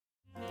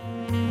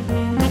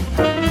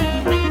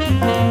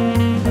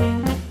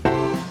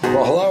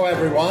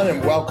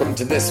welcome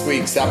to this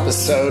week's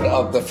episode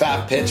of the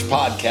Fat Pitch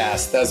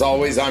Podcast. As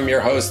always, I'm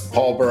your host,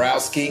 Paul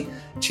Borowski,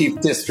 Chief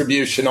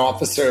Distribution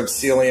Officer of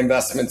Sealy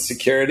Investment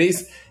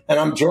Securities, and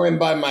I'm joined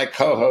by my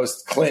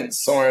co-host, Clint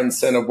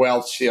Sorensen of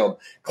Wealth Shield.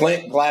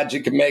 Clint, glad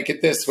you could make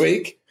it this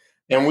week.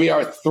 And we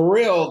are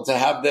thrilled to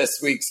have this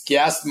week's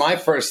guest, my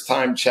first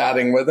time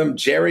chatting with him,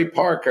 Jerry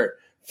Parker,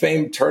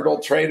 famed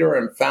turtle trader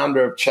and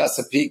founder of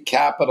Chesapeake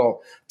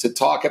Capital, to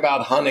talk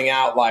about hunting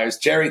outliers.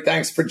 Jerry,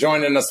 thanks for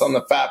joining us on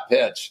the Fat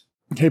Pitch.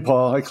 Hey,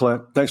 Paul. Hi,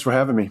 Clint. Thanks for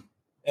having me.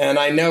 And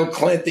I know,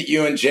 Clint, that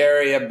you and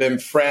Jerry have been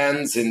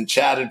friends and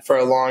chatted for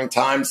a long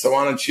time. So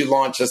why don't you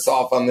launch us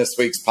off on this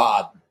week's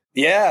pod?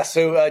 Yeah.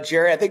 So,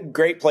 Jerry, I think a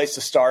great place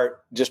to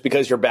start, just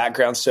because your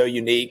background's so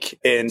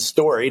unique and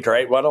storied,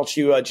 right? Why don't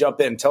you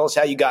jump in? Tell us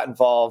how you got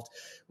involved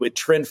with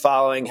trend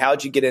following.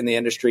 How'd you get in the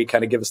industry?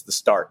 Kind of give us the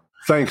start.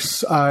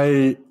 Thanks.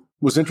 I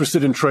was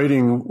interested in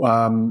trading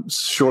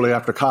shortly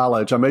after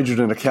college. I majored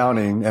in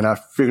accounting, and I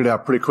figured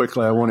out pretty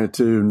quickly I wanted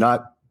to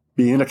not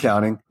be in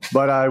accounting.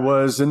 But I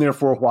was in there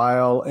for a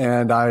while,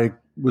 and I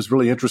was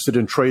really interested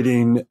in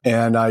trading,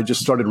 and I just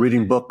started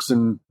reading books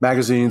and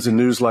magazines and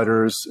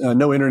newsletters.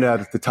 No internet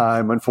at the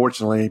time,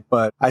 unfortunately,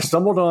 but I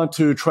stumbled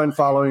onto trend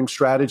following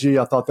strategy.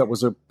 I thought that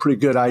was a pretty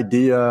good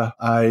idea.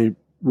 I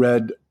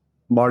read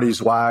Marty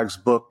Zweig's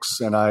books,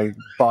 and I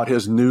bought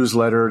his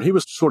newsletter. He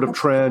was sort of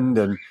trend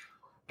and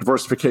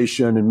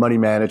diversification and money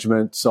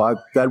management. So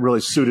that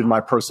really suited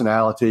my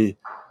personality.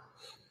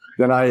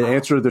 Then I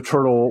answered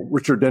the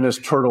Richard Dennis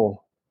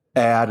turtle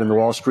ad in the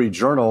Wall Street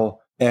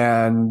Journal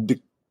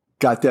and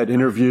got that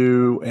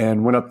interview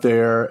and went up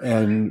there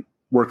and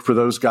worked for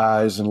those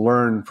guys and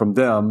learned from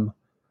them.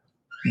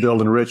 Bill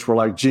and Rich were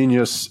like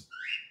genius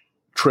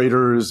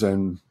traders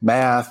and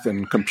math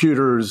and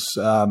computers.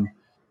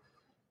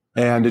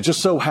 And it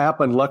just so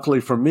happened, luckily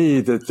for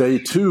me, that they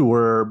too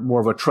were more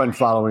of a trend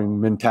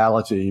following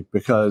mentality,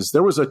 because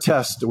there was a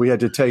test that we had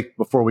to take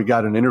before we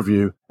got an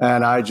interview.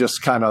 And I just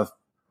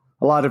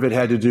a lot of it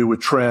had to do with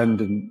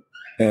trend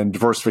and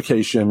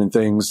diversification and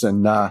things.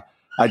 And I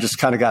just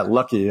kind of got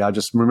lucky. I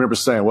just remember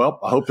saying, well,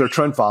 I hope they're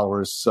trend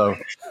followers. So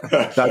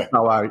that's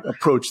how I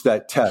approached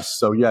that test.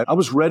 So yeah, I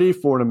was ready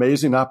for an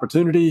amazing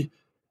opportunity.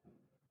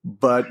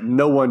 But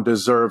no one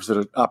deserves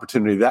an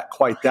opportunity that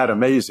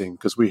amazing,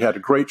 because we had a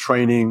great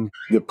training.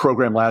 The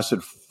program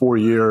lasted 4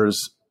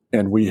 years,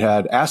 and we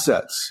had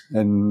assets.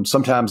 And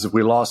sometimes if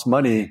we lost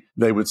money,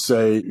 they would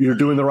say, you're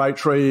doing the right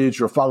trades,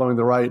 you're following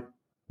the right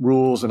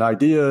rules and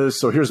ideas,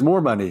 so here's more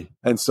money.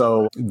 And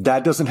so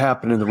that doesn't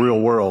happen in the real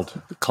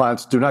world.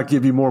 Clients do not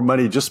give you more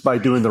money just by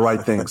doing the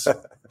right things.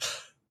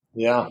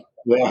 Yeah,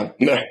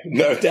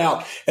 no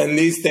doubt. And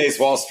these days,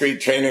 Wall Street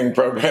training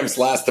programs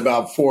last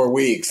about 4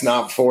 weeks,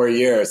 not 4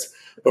 years,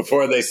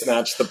 before they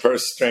snatch the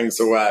purse strings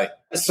away.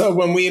 So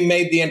when we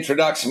made the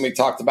introduction, we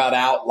talked about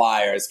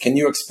outliers. Can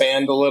you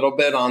expand a little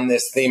bit on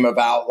this theme of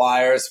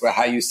outliers,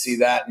 how you see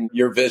that in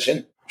your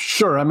vision?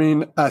 Sure. I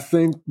mean, I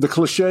think the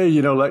cliche,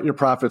 let your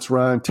profits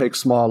run, take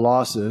small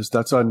losses.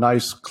 That's a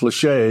nice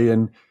cliche,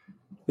 and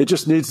it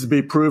just needs to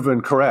be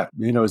proven correct.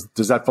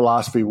 Does that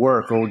philosophy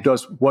work, or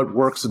does what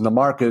works in the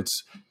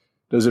markets,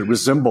 does it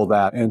resemble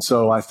that? And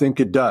so I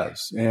think it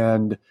does.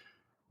 And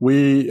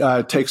we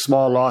take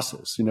small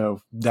losses.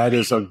 That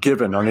is a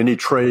given on any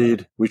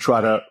trade. We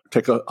try to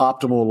take an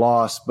optimal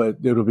loss, but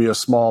it'll be a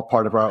small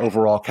part of our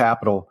overall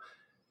capital.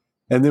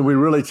 And then we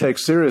really take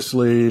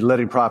seriously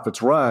letting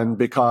profits run,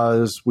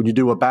 because when you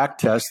do a back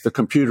test, the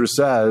computer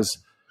says,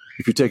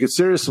 if you take it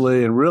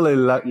seriously and really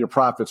let your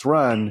profits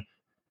run,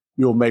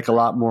 you'll make a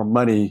lot more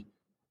money.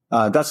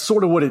 That's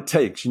sort of what it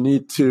takes. You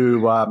need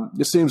to,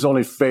 it seems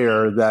only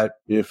fair that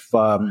if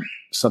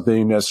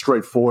something as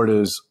straightforward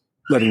as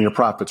letting your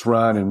profits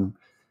run and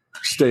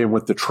staying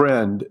with the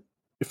trend,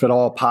 if at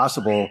all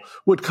possible,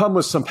 would come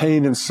with some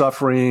pain and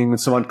suffering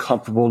and some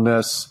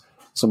uncomfortableness,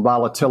 some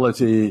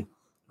volatility,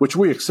 which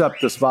we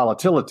accept this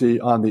volatility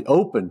on the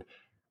open,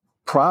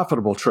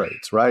 profitable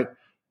trades, right?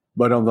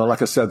 But on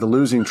like I said, the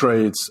losing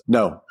trades,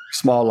 no.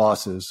 Small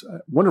losses.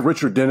 One of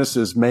Richard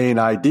Dennis's main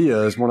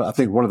ideas, I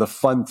think one of the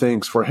fun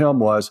things for him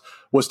was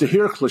to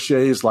hear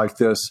cliches like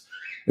this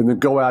and then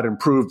go out and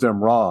prove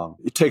them wrong.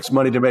 It takes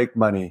money to make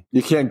money.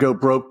 You can't go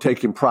broke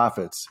taking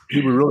profits.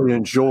 He would really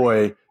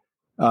enjoy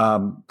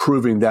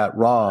proving that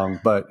wrong,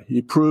 but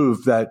he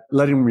proved that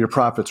letting your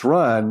profits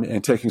run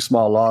and taking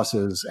small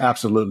losses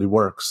absolutely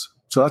works.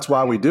 So that's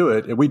why we do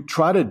it. And we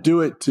try to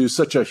do it to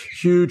such a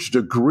huge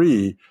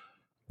degree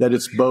that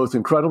it's both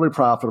incredibly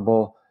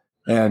profitable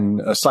and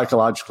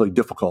psychologically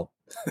difficult.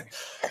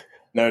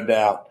 No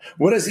doubt.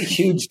 What does a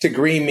huge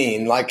degree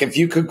mean? Like, if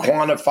you could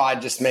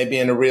quantify, just maybe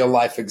in a real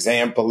life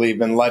example,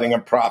 even letting a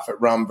profit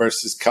run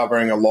versus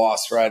covering a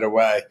loss right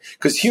away,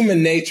 because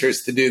human nature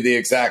is to do the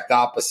exact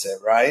opposite,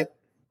 right?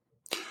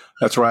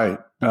 That's right.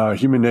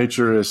 Human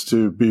nature is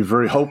to be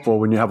very hopeful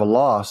when you have a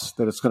loss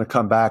that it's going to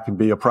come back and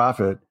be a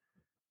profit,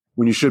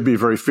 when you should be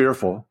very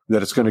fearful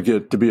that it's going to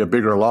get to be a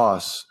bigger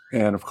loss.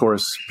 And of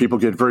course, people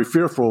get very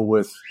fearful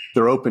with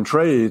their open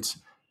trades,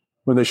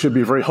 when they should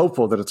be very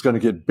hopeful that it's going to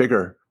get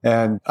bigger.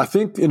 And I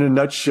think in a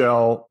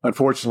nutshell,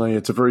 unfortunately,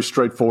 it's a very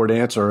straightforward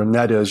answer. And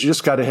that is you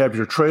just got to have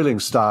your trailing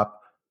stop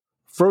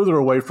further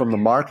away from the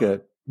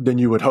market than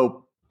you would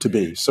hope to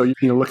be. So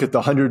you look at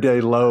the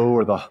 100-day low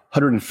or the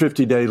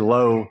 150-day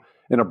low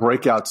in a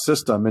breakout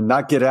system and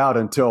not get out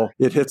until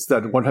it hits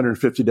that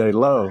 150-day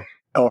low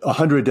or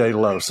 100-day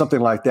low, something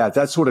like that.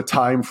 That sort of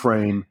time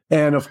frame.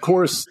 And of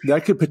course,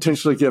 that could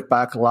potentially give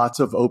back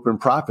lots of open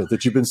profit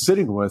that you've been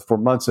sitting with for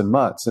months and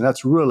months. And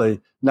that's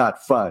really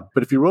not fun.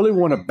 But if you really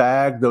want to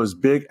bag those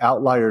big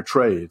outlier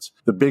trades,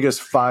 the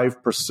biggest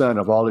 5%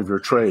 of all of your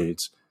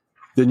trades,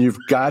 then you've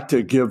got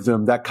to give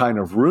them that kind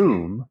of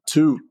room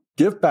to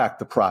give back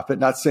the profit.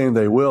 Not saying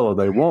they will or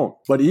they won't.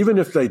 But even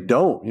if they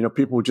don't,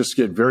 people just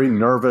get very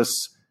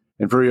nervous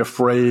and very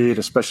afraid,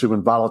 especially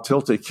when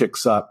volatility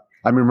kicks up.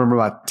 I remember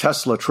my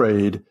Tesla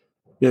trade.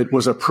 It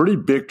was a pretty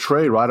big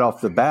trade right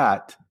off the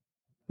bat.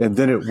 And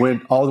then it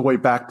went all the way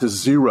back to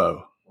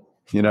zero,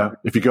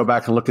 if you go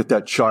back and look at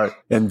that chart.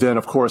 And then,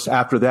 of course,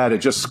 after that, it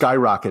just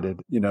skyrocketed,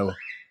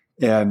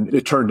 and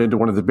it turned into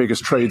one of the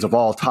biggest trades of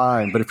all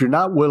time. But if you're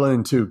not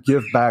willing to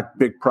give back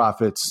big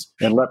profits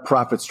and let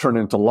profits turn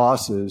into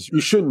losses,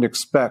 you shouldn't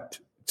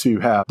expect to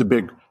have the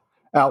big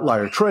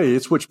outlier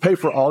trades, which pay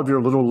for all of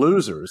your little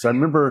losers. I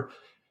remember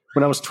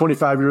when I was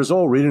 25 years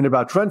old reading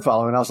about trend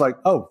following, and I was like,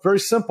 oh, very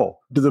simple.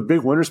 Do the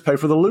big winners pay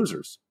for the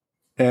losers?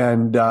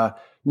 And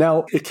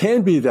now it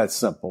can be that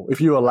simple if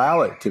you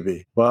allow it to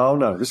be. Well,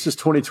 no, this is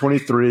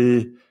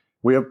 2023.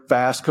 We have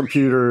fast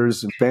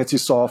computers and fancy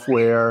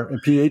software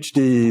and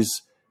PhDs,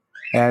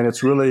 and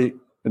it's really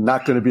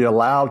not going to be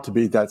allowed to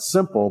be that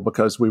simple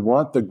because we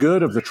want the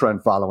good of the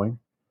trend following,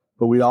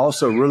 but we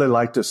also really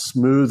like to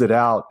smooth it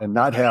out and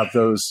not have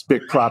those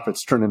big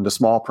profits turn into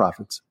small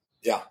profits.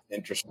 Yeah,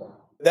 interesting.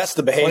 That's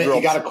the behavioral.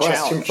 You got a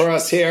question for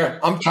us here?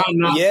 I'm trying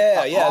not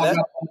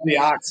to the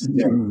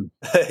oxygen.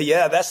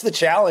 Yeah, that's the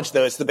challenge,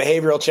 though. It's the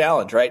behavioral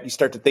challenge, right? You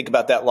start to think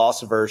about that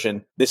loss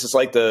aversion. This is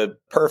like the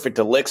perfect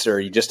elixir.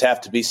 You just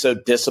have to be so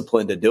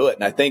disciplined to do it.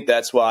 And I think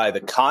that's why the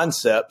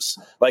concepts,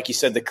 like you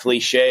said, the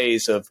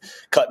cliches of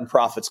cutting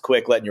profits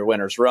quick, letting your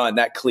winners run,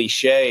 that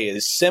cliche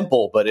is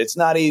simple, but it's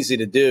not easy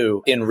to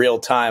do in real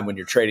time when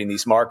you're trading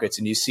these markets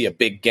and you see a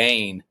big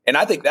gain. And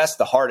I think that's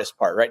the hardest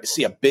part, right? To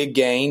see a big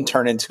gain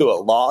turn into a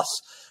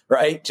loss,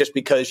 right? Just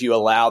because you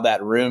allow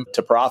that room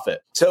to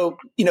profit. So,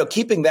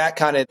 keeping that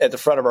kind of at the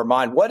front of our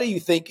mind, what do you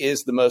think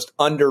is the most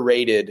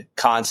underrated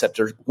concept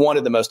or one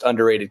of the most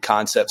underrated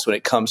concepts when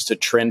it comes to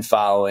trend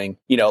following?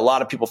 A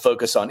lot of people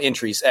focus on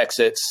entries,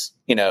 exits,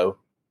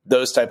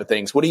 those type of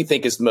things. What do you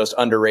think is the most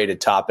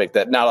underrated topic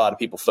that not a lot of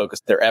people focus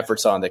their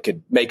efforts on that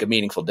could make a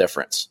meaningful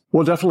difference?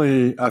 Well,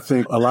 definitely, I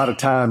think a lot of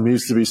time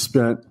needs to be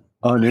spent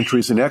on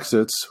entries and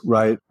exits,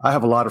 right? I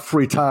have a lot of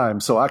free time,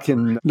 so I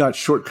can not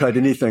shortcut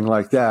anything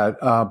like that.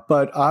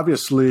 But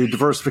obviously,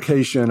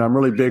 diversification, I'm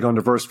really big on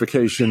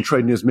diversification,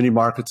 trading as many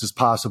markets as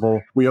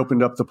possible. We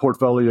opened up the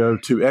portfolio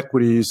to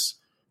equities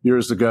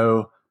years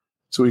ago,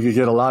 so we could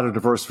get a lot of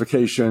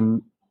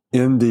diversification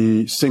in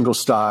the single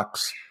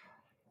stocks.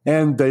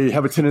 And they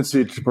have a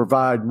tendency to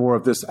provide more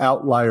of this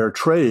outlier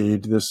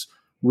trade, this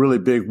really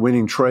big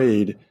winning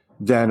trade,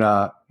 than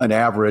an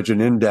average,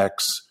 an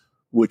index,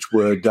 which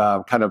would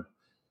kind of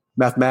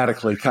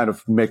mathematically kind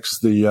of makes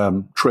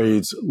the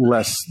trades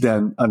less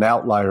than an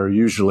outlier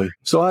usually.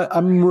 So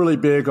I'm really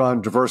big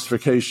on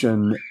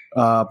diversification.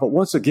 But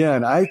once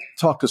again, I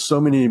talk to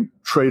so many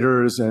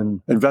traders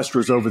and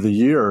investors over the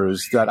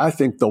years that I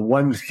think the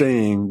one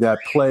thing that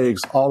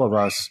plagues all of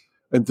us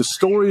and the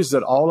stories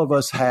that all of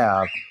us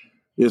have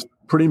is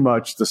pretty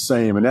much the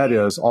same. And that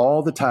is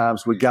all the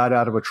times we got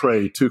out of a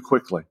trade too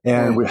quickly.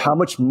 And how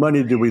much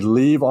money do we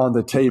leave on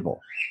the table?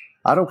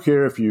 I don't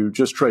care if you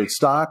just trade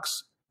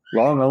stocks,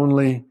 long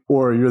only,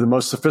 or you're the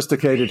most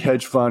sophisticated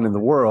hedge fund in the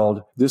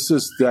world. This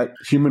is that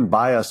human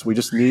bias we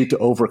just need to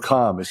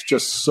overcome. It's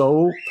just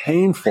so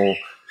painful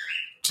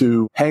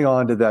to hang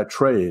on to that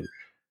trade.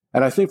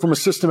 And I think from a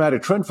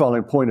systematic trend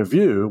following point of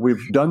view,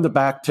 we've done the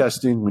back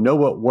testing. We know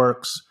what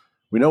works.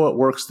 We know what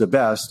works the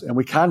best, and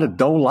we kind of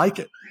don't like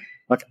it.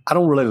 Like, I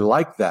don't really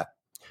like that.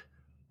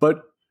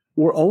 But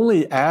we're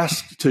only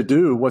asked to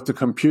do what the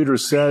computer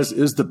says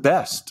is the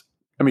best.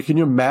 I mean, can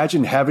you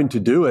imagine having to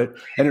do it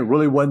and it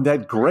really wasn't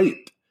that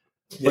great?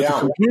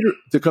 But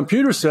the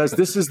computer says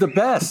this is the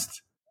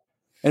best.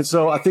 And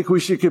so I think we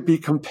should be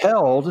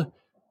compelled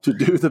to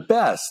do the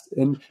best.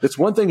 And it's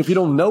one thing if you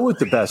don't know what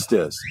the best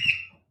is,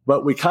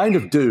 but we kind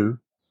of do.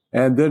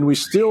 And then we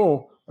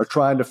still are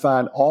trying to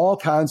find all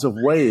kinds of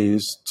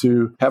ways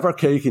to have our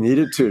cake and eat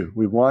it too.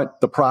 We want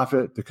the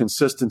profit, the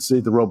consistency,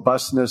 the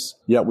robustness,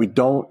 yet we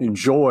don't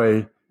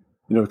enjoy,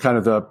 kind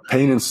of the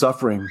pain and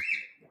suffering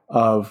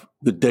of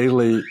the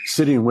daily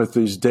sitting with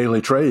these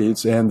daily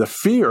trades. And the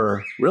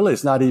fear, really,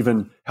 it's not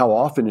even how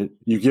often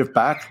you give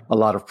back a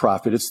lot of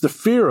profit. It's the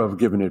fear of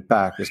giving it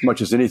back as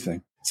much as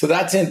anything. So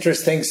that's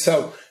interesting.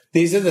 So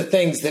these are the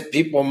things that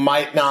people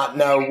might not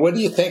know. What do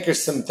you think are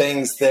some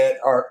things that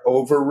are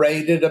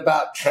overrated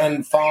about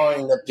trend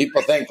following that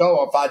people think,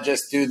 oh, if I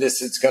just do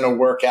this, it's going to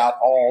work out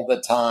all the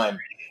time?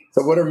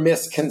 So what are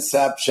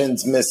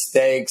misconceptions,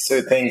 mistakes,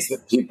 or things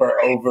that people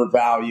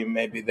overvalue?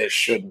 Maybe they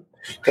shouldn't.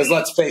 Because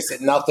let's face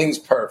it, nothing's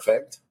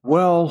perfect.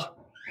 Well,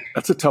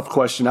 that's a tough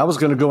question. I was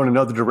going to go in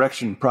another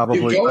direction, probably.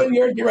 You go in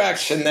your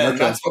direction, then. Okay.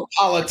 That's what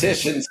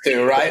politicians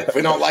do, right? If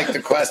we don't like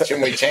the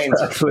question, we change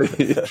it.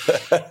 Actually,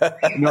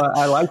 no,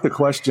 I like the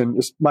question.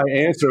 It's my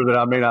answer that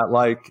I may not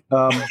like.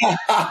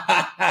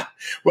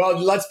 Well,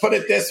 let's put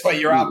it this way.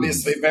 You're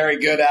obviously very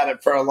good at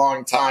it for a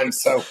long time.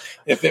 So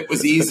if it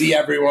was easy,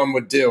 everyone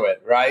would do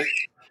it, right?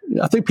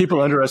 I think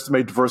people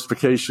underestimate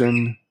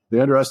diversification. They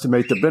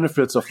underestimate the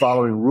benefits of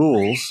following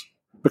rules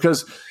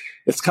because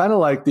it's kind of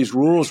like these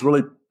rules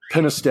really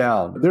pin us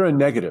down. They're a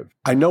negative.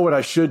 I know what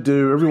I should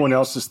do. Everyone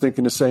else is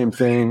thinking the same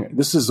thing.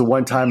 This is the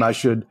one time I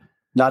should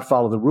not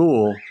follow the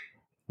rule.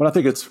 But I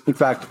think it's, in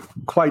fact,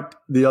 quite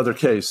the other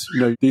case.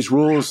 These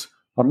rules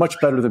are much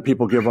better than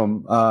people give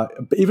them.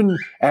 Even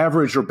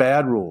average or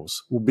bad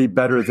rules will be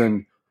better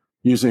than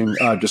using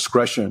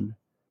discretion.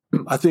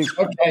 I think.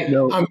 Okay,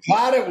 I'm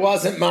glad it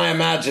wasn't my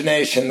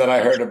imagination that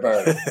I heard a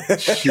bird.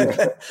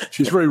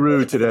 She's very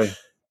rude today.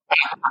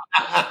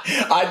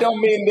 I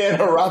don't mean to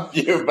interrupt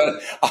you,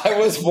 but I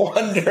was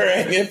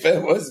wondering if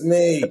it was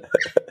me.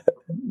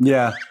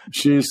 Yeah,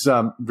 she's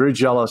very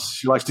jealous.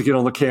 She likes to get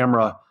on the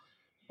camera.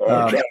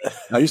 Okay.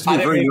 I used to be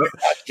very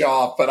cut you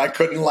off, but I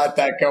couldn't let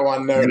that go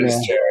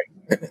unnoticed,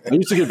 Jerry. I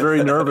used to get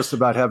very nervous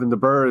about having the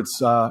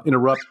birds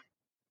interrupt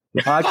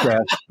the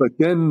podcast, but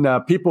then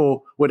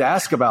people would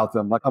ask about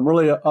them. Like, I'm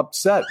really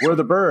upset. Where are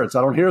the birds?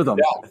 I don't hear them.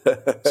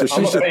 Yeah. So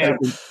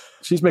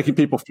she's making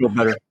people feel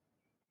better.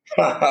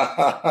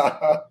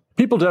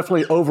 People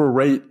definitely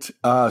overrate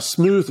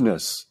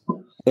smoothness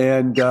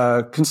and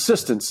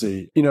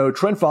consistency.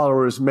 Trend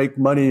followers make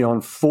money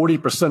on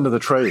 40% of the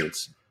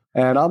trades.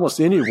 And almost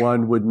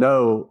anyone would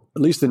know,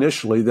 at least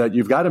initially, that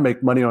you've got to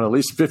make money on at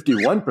least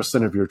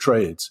 51% of your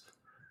trades.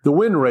 The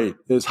win rate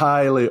is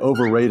highly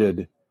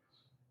overrated.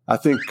 I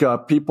think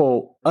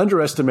people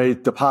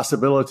underestimate the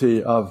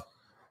possibility of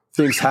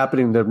things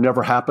happening that have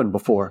never happened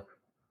before.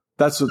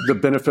 That's the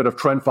benefit of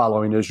trend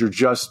following is you're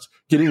just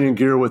getting in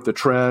gear with the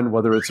trend,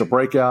 whether it's a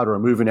breakout or a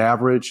moving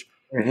average.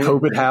 Mm-hmm.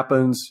 COVID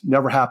happens,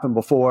 never happened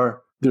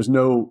before. There's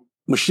no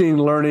machine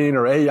learning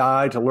or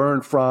AI to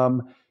learn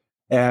from.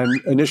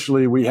 And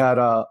initially we had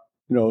a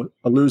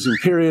losing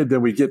period,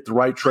 then we get the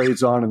right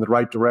trades on in the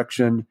right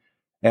direction.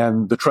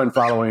 And the trend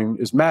following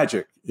is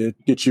magic.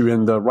 It gets you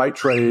in the right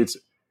trades,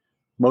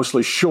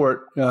 mostly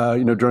short,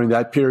 during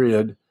that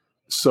period.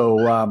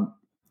 So,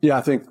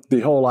 I think the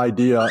whole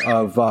idea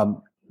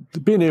of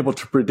being able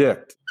to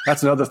predict,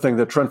 that's another thing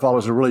that trend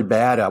followers are really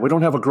bad at. We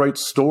don't have a great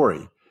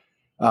story.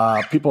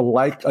 People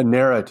like a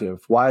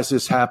narrative. Why is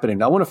this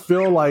happening? I want to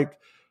feel like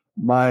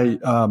my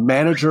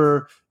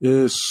manager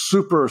is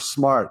super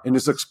smart and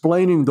is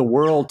explaining the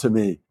world to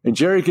me. And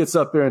Jerry gets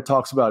up there and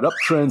talks about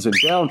uptrends and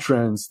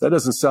downtrends. That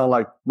doesn't sound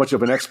like much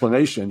of an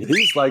explanation.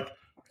 He's like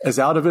as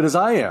out of it as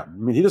I am.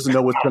 I mean, he doesn't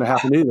know what's going to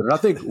happen either. And I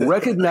think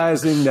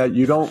recognizing that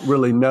you don't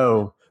really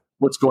know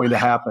what's going to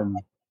happen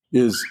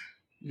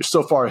you're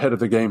so far ahead of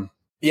the game.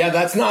 Yeah,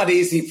 that's not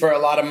easy for a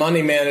lot of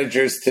money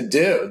managers to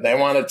do. They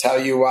want to tell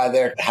you why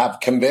they have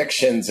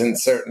convictions in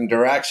certain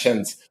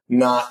directions,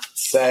 not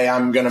say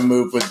I'm going to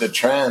move with the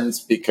trends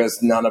because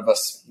none of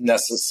us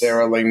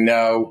necessarily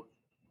know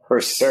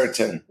for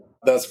certain.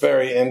 That's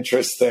very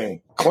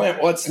interesting.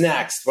 Clint, what's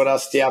next? What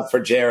else do you have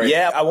for Jerry?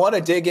 Yeah, I want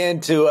to dig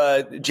into,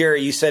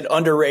 Jerry, you said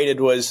underrated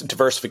was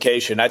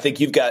diversification. I think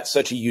you've got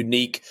such a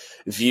unique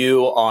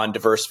view on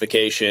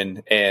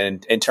diversification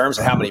and in terms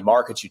of how many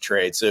markets you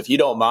trade. So if you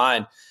don't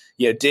mind,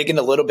 digging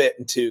a little bit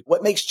into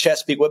what makes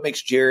Chesapeake, what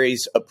makes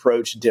Jerry's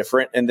approach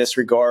different in this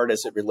regard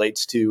as it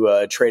relates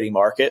to trading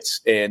markets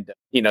and,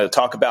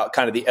 talk about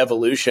kind of the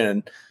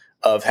evolution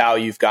of how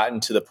you've gotten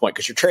to the point,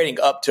 because you're trading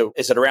up to,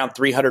 is it around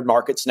 300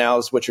 markets now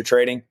is what you're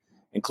trading,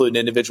 including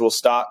individual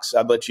stocks?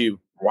 I'd let you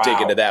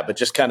dig into that, but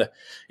just kind of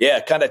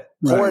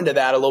pour into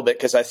that a little bit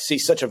because I see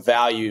such a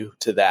value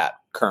to that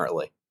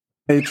currently.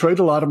 They trade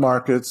a lot of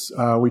markets.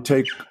 We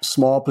take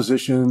small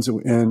positions,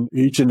 and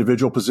each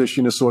individual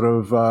position is sort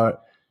of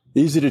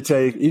easy to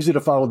take, easy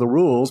to follow the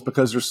rules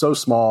because they're so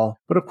small.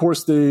 But of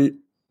course, the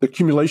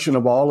accumulation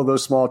of all of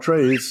those small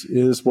trades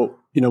is what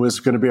is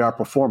going to be our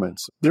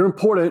performance. They're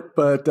important,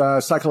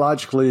 but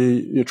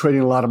psychologically,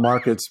 trading a lot of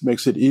markets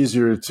makes it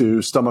easier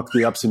to stomach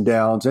the ups and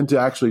downs and to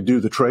actually do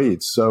the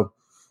trades. So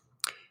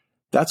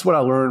that's what I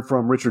learned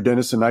from Richard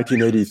Dennis in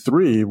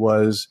 1983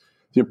 was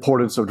the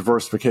importance of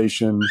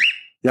diversification.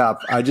 Yeah,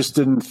 I just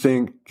didn't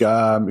think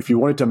if you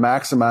wanted to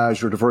maximize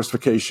your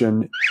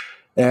diversification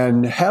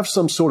and have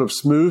some sort of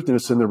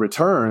smoothness in the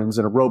returns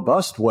in a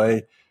robust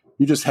way,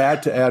 you just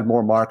had to add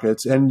more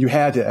markets and you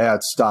had to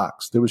add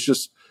stocks. There was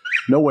just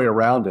no way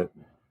around it.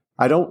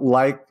 I don't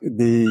like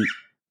the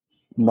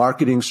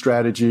marketing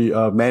strategy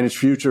of managed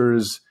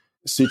futures,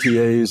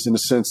 CTAs, in the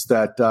sense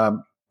that,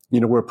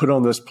 we're put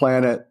on this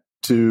planet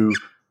to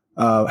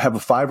have a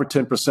 5 or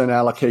 10%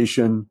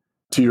 allocation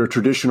to your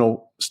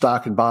traditional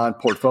stock and bond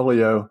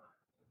portfolio.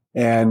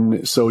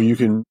 And so you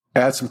can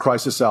add some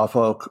crisis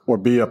alpha or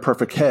be a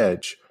perfect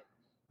hedge.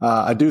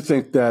 I do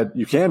think that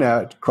you can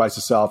add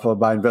crisis alpha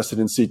by investing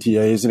in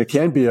CTAs, and it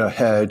can be a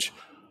hedge,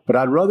 but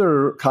I'd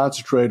rather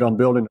concentrate on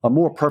building a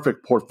more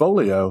perfect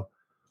portfolio,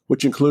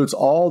 which includes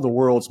all the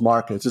world's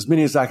markets, as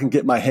many as I can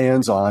get my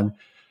hands on.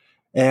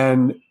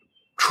 And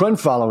trend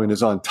following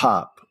is on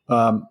top,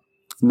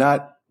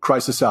 not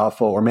crisis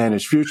alpha or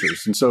managed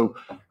futures. And so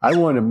I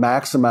want to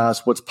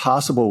maximize what's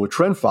possible with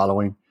trend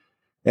following.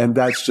 And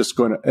that's just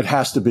it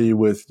has to be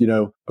with,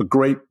 a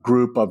great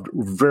group of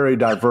very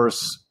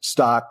diverse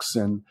stocks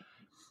and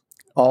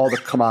all the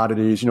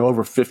commodities,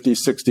 over 50,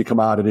 60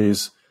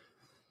 commodities,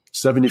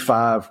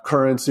 75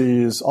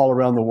 currencies all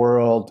around the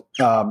world.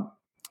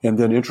 And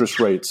then interest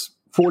rates,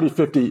 40,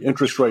 50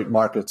 interest rate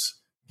markets,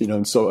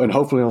 and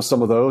hopefully on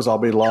some of those, I'll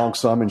be long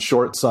some and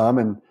short some,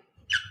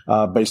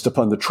 and based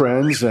upon the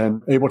trends,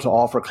 and able to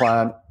offer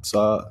clients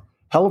a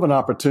hell of an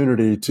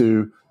opportunity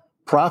to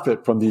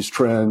profit from these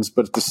trends,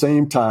 but at the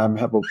same time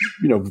have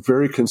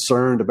very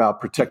concerned about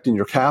protecting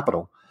your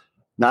capital,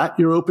 not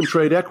your open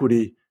trade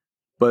equity,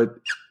 but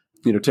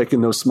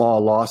taking those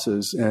small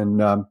losses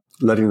and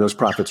letting those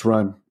profits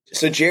run.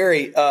 So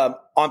Jerry,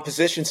 on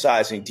position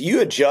sizing, do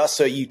you adjust?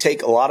 So you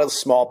take a lot of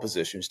small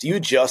positions. Do you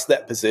adjust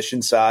that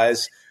position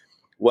size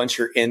once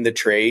you're in the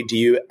trade? Do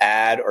you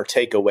add or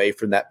take away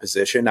from that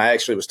position? I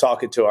actually was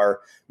talking to our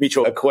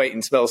mutual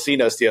acquaintance,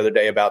 Melcinos, the other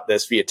day about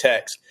this via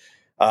text.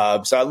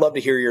 So I'd love to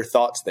hear your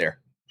thoughts there.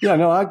 Yeah,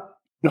 no,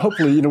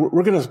 hopefully,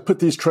 we're going to put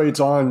these trades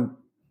on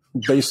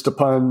based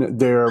upon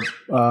their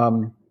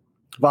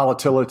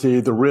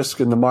volatility, the risk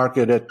in the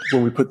market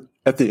when we put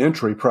at the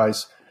entry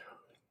price,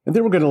 and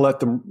then we're going to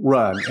let them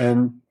run.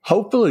 And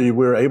hopefully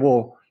we're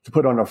able to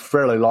put on a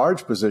fairly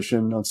large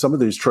position on some of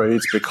these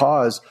trades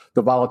because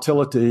the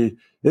volatility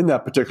in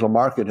that particular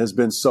market has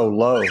been so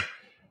low.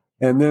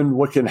 And then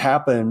what can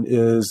happen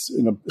is,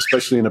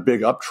 especially in a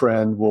big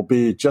uptrend, will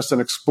be just an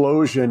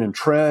explosion in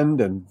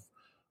trend and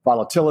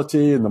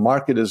volatility, and the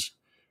market is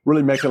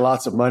really making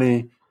lots of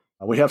money.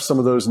 We have some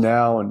of those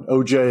now in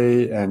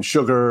OJ and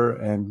sugar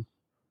and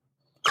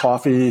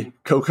coffee,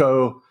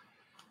 cocoa,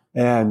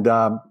 and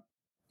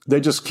they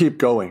just keep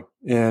going.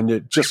 And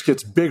it just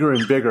gets bigger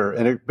and bigger,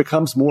 and it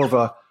becomes more of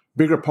a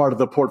bigger part of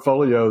the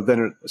portfolio than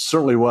it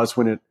certainly was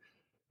when it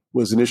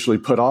was initially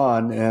put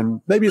on.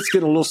 And maybe it's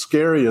getting a little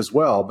scary as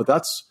well, but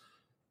that's,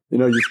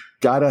 you've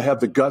got to have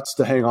the guts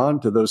to hang on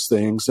to those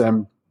things.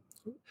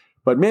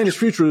 But managed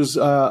futures,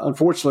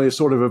 unfortunately, has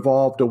sort of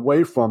evolved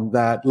away from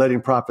that,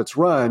 letting profits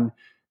run,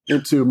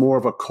 into more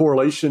of a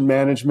correlation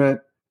management.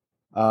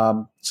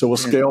 So we'll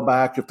scale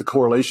back if the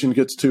correlation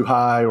gets too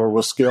high, or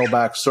we'll scale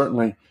back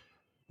certainly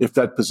if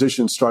that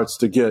position starts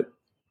to get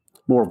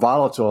more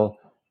volatile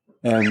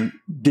and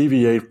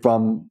deviate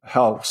from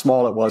how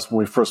small it was when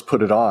we first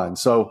put it on.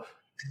 So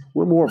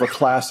we're more of a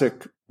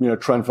classic,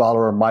 trend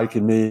follower, Mike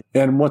and me.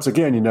 And once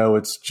again,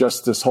 it's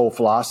just this whole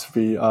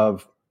philosophy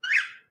of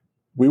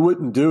we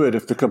wouldn't do it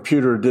if the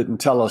computer didn't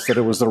tell us that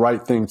it was the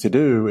right thing to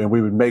do and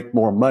we would make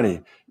more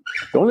money.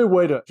 The only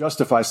way to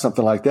justify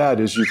something like that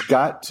is you've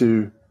got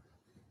to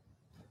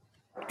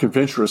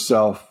convince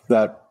yourself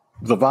that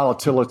the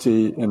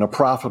volatility in a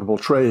profitable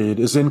trade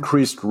is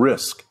increased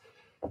risk.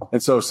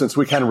 And so since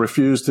we kind of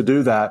refuse to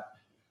do that,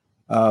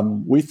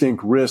 we think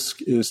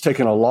risk is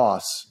taking a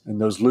loss in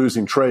those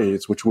losing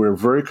trades, which we're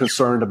very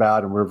concerned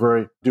about, and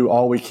we're do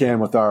all we can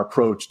with our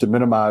approach to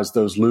minimize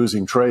those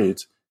losing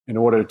trades. In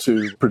order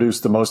to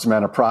produce the most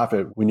amount of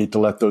profit, we need to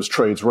let those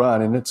trades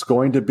run. And it's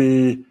going to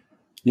be,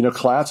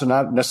 clients are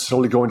not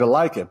necessarily going to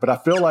like it, but I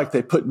feel like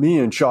they put me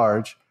in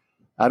charge.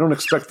 I don't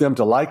expect them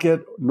to like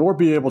it, nor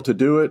be able to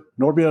do it,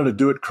 nor be able to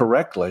do it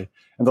correctly.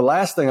 And the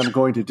last thing I'm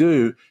going to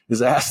do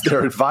is ask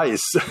their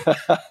advice.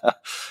 I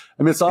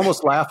mean, it's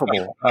almost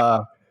laughable.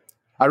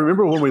 I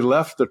remember when we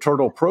left the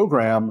Turtle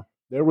program,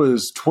 there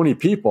was 20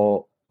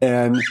 people.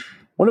 And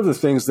one of the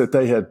things that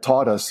they had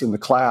taught us in the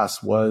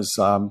class was,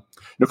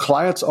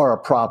 clients are a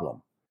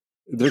problem.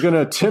 They're going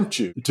to tempt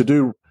you to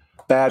do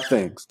bad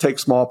things, take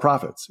small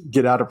profits,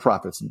 get out of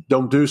profits,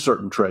 don't do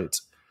certain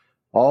trades,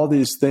 all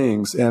these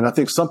things. And I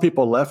think some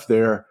people left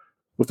there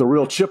with a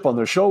real chip on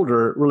their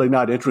shoulder, really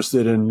not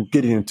interested in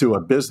getting into a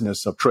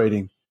business of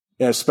trading,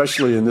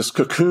 especially in this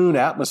cocoon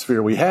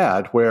atmosphere we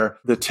had, where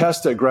the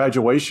test at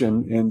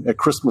graduation at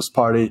Christmas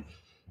party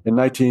in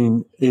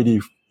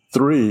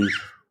 1983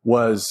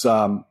 was,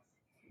 are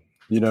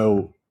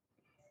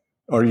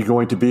you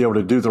going to be able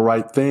to do the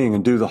right thing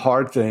and do the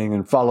hard thing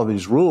and follow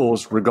these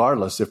rules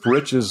regardless? If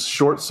Rich is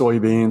short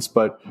soybeans,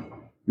 but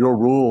your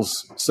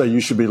rules say you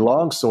should be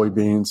long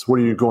soybeans, what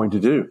are you going to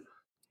do?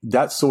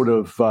 That sort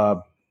of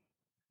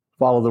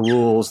follow the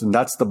rules, and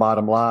that's the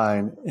bottom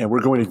line. And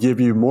we're going to give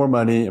you more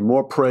money and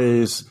more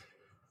praise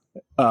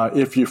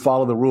if you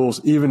follow the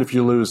rules, even if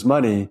you lose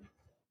money.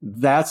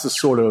 That's the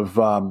sort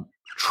of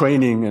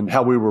training and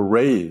how we were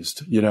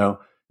raised.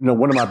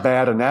 One of my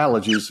bad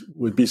analogies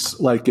would be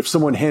like if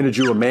someone handed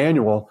you a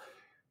manual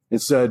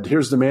and said,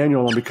 here's the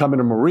manual on becoming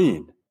a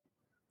Marine.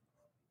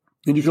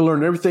 And you can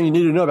learn everything you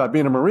need to know about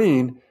being a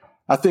Marine.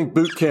 I think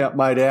boot camp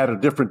might add a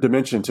different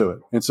dimension to it.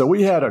 And so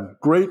we had a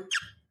great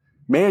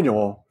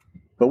manual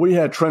but we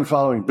had trend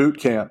following boot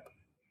camp.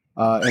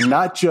 And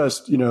not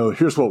just,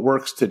 here's what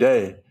works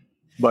today,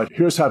 but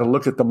here's how to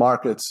look at the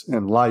markets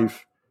and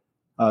life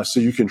so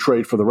you can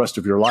trade for the rest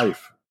of your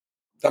life.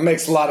 That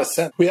makes a lot of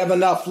sense. We have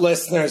enough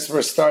listeners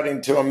we're starting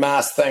to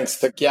amass thanks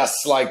to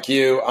guests like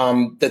you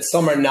that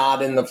some are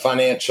not in the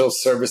financial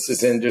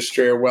services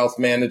industry or wealth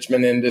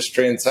management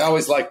industry. And so I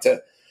always like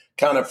to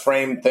kind of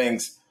frame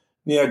things.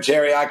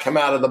 Jerry, I come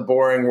out of the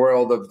boring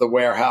world of the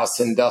warehouse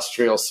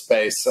industrial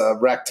space,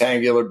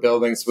 rectangular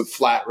buildings with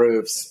flat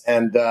roofs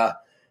and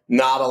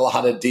not a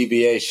lot of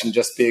deviation,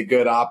 just be a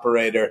good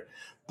operator.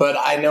 But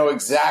I know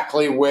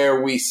exactly where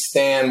we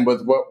stand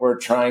with what we're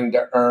trying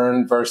to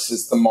earn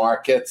versus the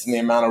markets and the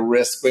amount of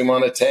risk we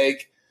want to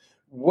take.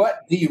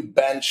 What do you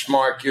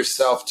benchmark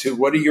yourself to?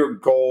 What are your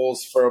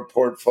goals for a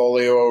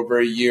portfolio over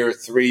a year,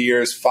 3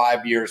 years,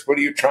 5 years? What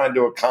are you trying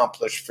to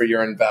accomplish for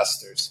your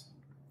investors?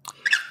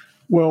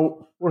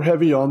 Well, we're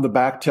heavy on the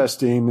back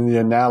testing and the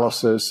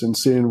analysis and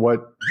seeing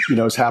what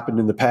has happened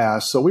in the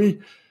past. So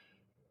we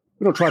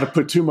don't try to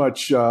put too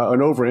much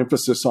an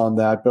overemphasis on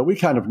that, but we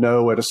kind of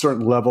know at a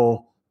certain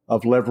level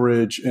of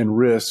leverage and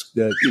risk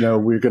that,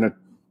 we're going to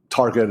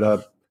target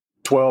a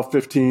 12,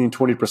 15,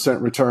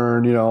 20%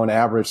 return, on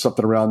average,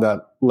 something around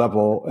that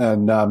level.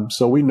 And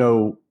so we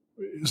know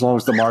as long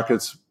as the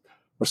markets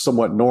are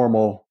somewhat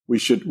normal, we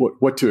should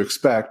what to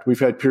expect. We've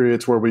had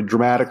periods where we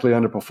dramatically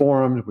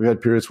underperformed. We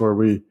had periods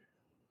where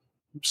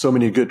so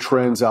many good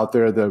trends out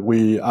there that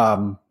we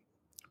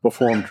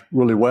performed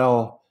really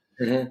well.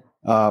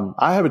 Mm-hmm.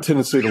 I have a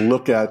tendency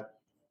to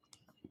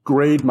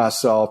grade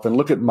myself and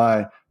look at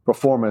my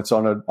performance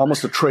on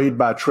almost a trade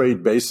by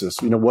trade basis.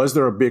 Was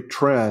there a big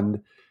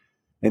trend,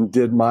 and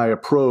did my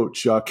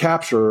approach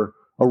capture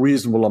a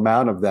reasonable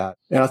amount of that?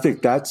 And I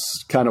think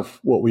that's kind of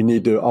what we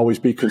need to always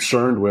be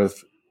concerned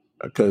with,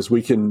 because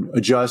we can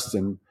adjust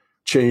and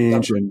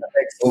change and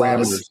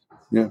parameters.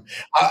 Yeah,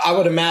 I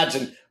would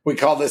imagine we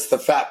call this the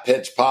Fat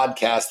Pitch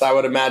Podcast. I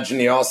would imagine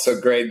you also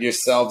grade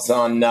yourselves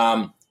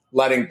on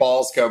letting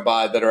balls go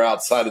by that are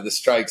outside of the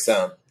strike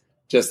zone,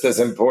 just as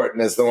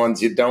important as the ones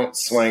you don't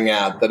swing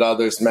at that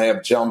others may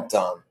have jumped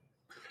on.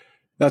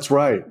 That's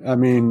right. I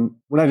mean,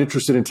 we're not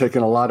interested in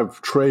taking a lot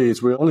of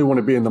trades. We only want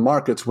to be in the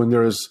markets when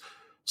there is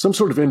some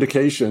sort of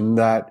indication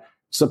that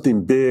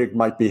something big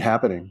might be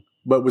happening.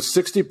 But with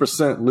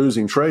 60%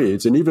 losing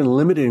trades and even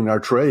limiting our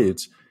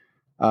trades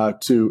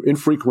to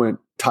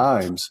infrequent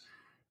times,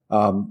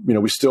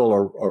 we still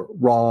are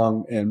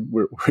wrong. And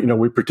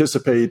we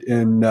participate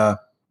in 10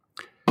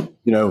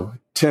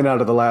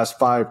 out of the last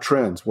 5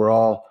 trends.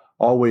 We're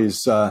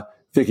always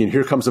thinking,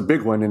 here comes a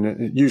big one, and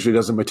it usually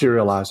doesn't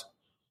materialize.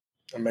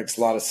 That makes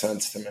a lot of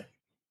sense to me.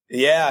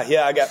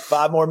 Yeah. I got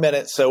 5 more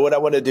minutes. So what I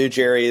want to do,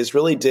 Jerry, is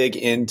really dig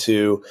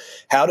into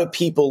how do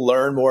people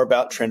learn more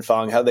about trend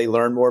following, how do they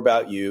learn more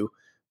about you,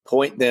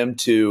 point them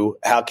to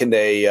how can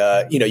they,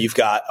 you've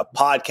got a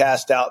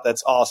podcast out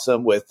that's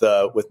awesome with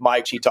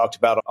Mike. She talked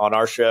about it on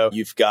our show.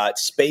 You've got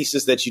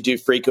spaces that you do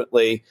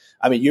frequently.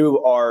 I mean,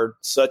 you are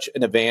such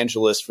an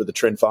evangelist for the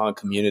trend following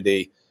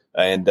community.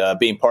 And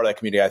being part of that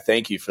community, I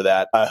thank you for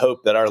that. I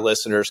hope that our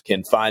listeners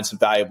can find some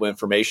valuable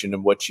information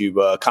in what you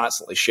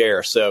constantly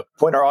share. So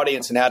point our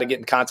audience in how to get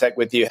in contact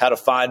with you, how to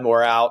find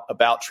more out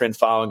about trend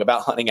following,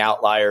 about hunting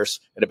outliers,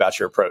 and about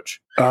your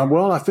approach.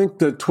 Well, I think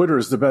that Twitter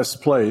is the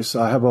best place.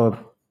 I have a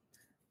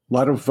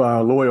lot of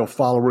loyal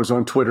followers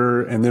on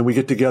Twitter, and then we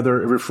get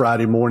together every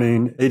Friday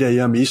morning, 8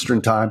 a.m.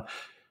 Eastern time,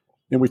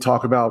 and we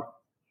talk about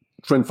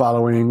trend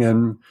following,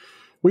 and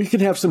we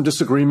can have some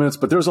disagreements,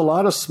 but there's a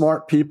lot of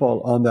smart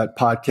people on that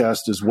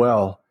podcast as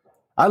well.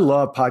 I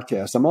love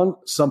podcasts. I'm on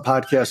some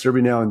podcasts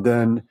every now and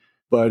then,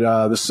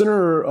 but the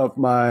center of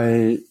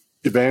my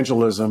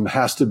evangelism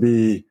has to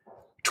be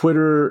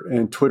Twitter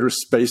and Twitter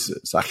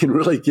Spaces. I can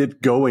really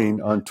get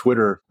going on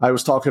Twitter. I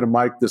was talking to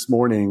Mike this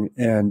morning,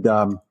 and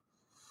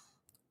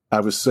I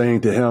was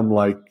saying to him,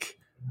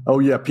 oh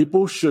yeah,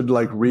 people should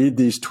read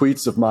these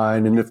tweets of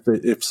mine, and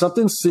if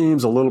something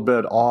seems a little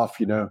bit off,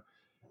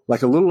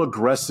 like a little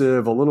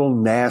aggressive, a little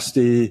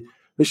nasty,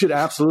 they should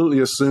absolutely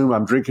assume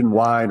I'm drinking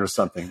wine or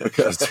something,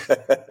 because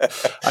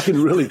I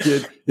can really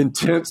get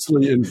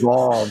intensely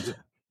involved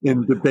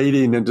in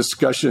debating and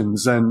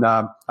discussions. And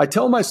I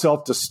tell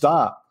myself to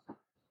stop,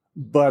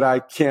 but I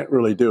can't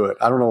really do it.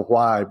 I don't know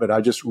why, but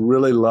I just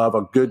really love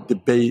a good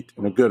debate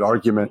and a good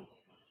argument.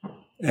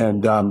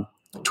 And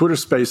Twitter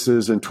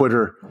Spaces and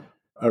Twitter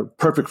are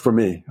perfect for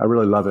me. I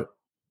really love it.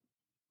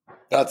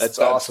 That's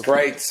awesome.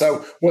 Great.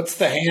 So what's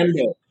the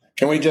handle?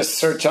 Can we just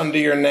search under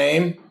your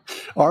name?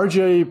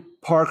 RJ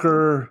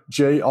Parker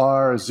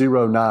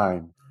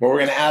JR09. Well, we're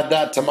going to add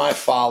that to my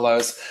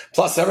follows.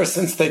 Plus, ever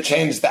since they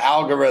changed the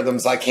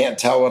algorithms, I can't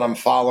tell what I'm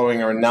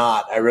following or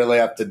not. I really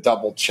have to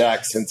double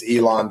check since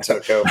Elon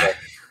took over.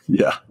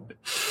 Yeah.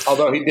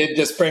 Although he did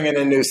just bring in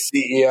a new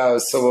CEO,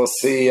 so we'll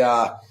see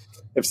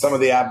if some of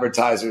the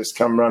advertisers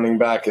come running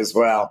back as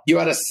well. You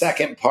had a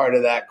second part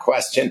of that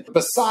question.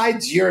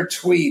 Besides your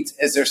tweet,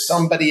 is there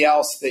somebody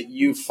else that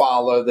you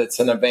follow that's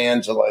an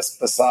evangelist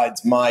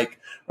besides Mike,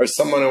 or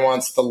someone who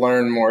wants to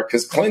learn more?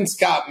 Because Clint's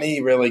got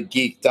me really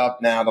geeked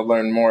up now to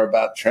learn more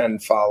about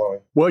trend following.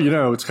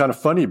 Well, it's kind of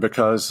funny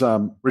because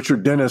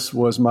Richard Dennis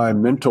was my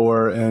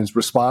mentor and is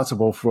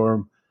responsible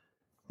for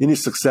any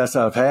success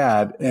I've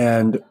had.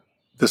 And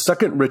the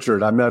second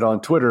Richard I met on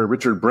Twitter,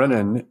 Richard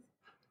Brennan,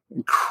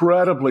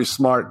 incredibly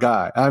smart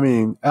guy. I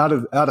mean, out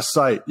of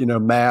sight,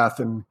 math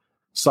and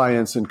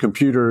science and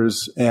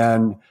computers,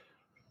 and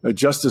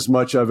just as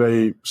much of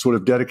a sort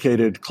of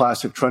dedicated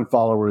classic trend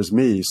follower as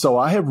me. So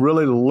I have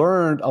really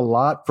learned a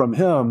lot from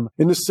him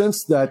in the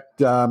sense that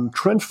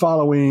trend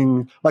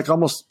following, like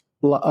almost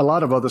a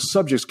lot of other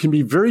subjects, can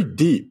be very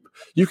deep.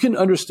 You can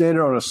understand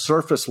it on a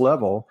surface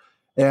level,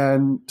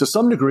 and to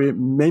some degree, it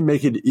may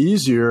make it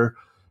easier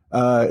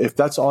if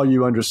that's all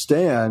you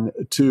understand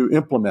to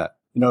implement.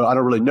 I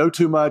don't really know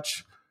too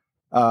much.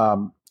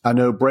 I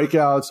know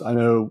breakouts. I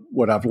know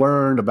what I've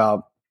learned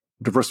about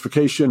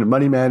diversification and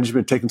money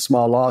management, taking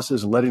small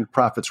losses and letting the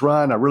profits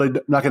run. I'm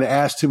really not going to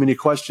ask too many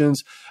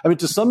questions. I mean,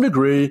 to some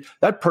degree,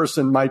 that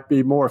person might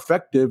be more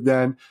effective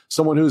than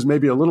someone who's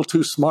maybe a little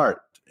too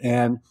smart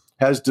and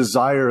has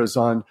desires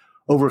on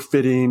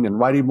overfitting and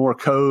writing more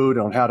code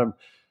on how to,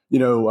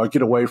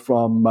 get away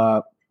from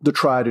the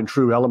tried and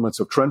true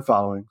elements of trend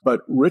following.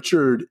 But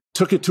Richard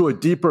took it to a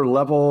deeper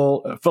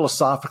level,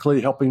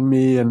 philosophically helping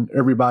me and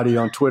everybody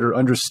on Twitter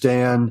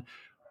understand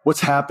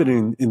what's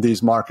happening in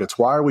these markets.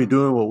 Why are we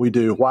doing what we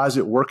do? Why is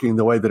it working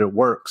the way that it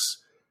works?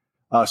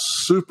 A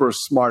super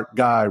smart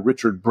guy,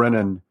 Richard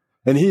Brennan,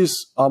 and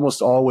he's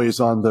almost always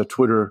on the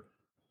Twitter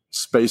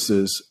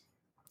spaces.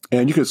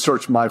 And you could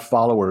search my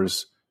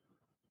followers,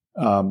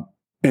 and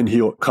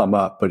he'll come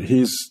up. But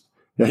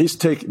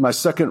my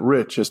second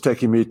Rich has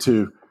taken me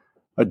to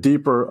a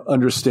deeper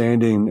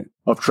understanding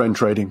of trend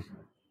trading.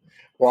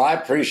 Well, I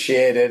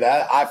appreciate it.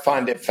 I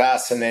find it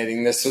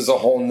fascinating. This is a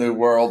whole new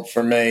world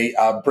for me.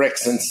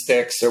 Bricks and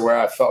sticks are where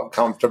I felt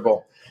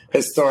comfortable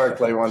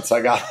historically once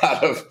I got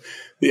out of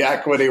the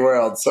equity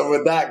world. So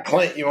with that,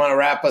 Clint, you want to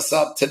wrap us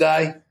up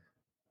today?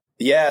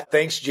 Yeah,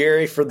 thanks,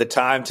 Jerry, for the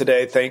time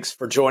today. Thanks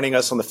for joining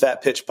us on the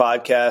Fat Pitch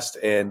podcast.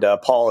 And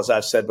Paul, as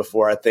I've said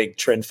before, I think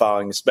trend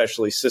following,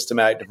 especially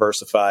systematic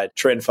diversified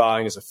trend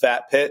following, is a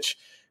fat pitch.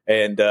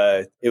 And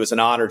it was an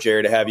honor,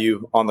 Jerry, to have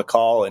you on the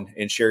call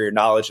and share your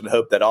knowledge, and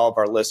hope that all of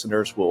our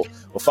listeners will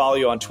follow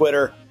you on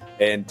Twitter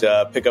and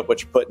pick up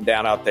what you're putting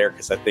down out there,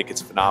 because I think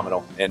it's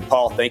phenomenal. And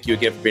Paul, thank you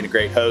again for being a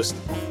great host,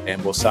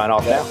 and we'll sign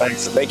off now.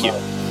 Thanks. Thank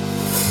you.